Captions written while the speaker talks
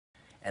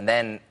And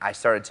then I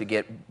started to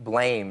get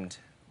blamed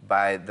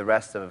by the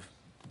rest of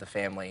the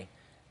family.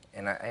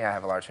 And I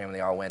have a large family,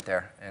 they all went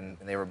there, and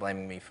they were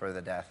blaming me for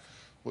the death.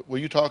 Well,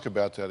 you talk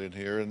about that in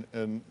here,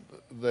 and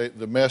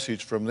the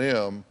message from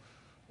them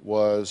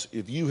was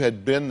if you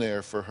had been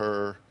there for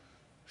her,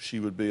 she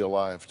would be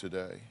alive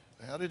today.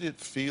 How did it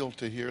feel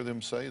to hear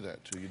them say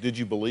that to you? Did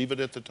you believe it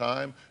at the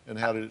time, and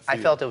how did it feel?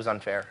 I felt it was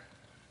unfair.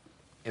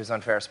 It was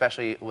unfair,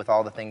 especially with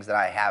all the things that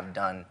I have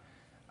done,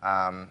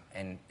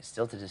 and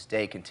still to this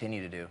day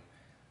continue to do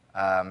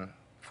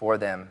for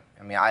them.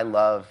 I mean, I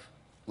love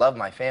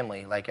my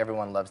family like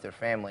everyone loves their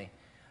family,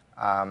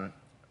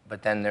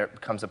 but then there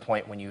comes a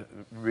point when you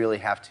really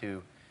have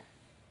to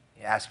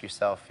ask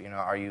yourself, you know,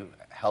 are you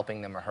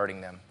helping them or hurting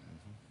them?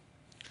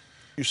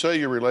 You say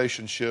your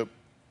relationship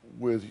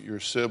with your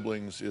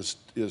siblings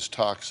is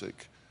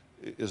toxic.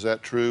 Is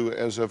that true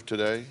as of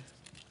today?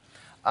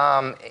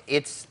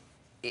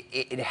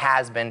 It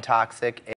has been toxic.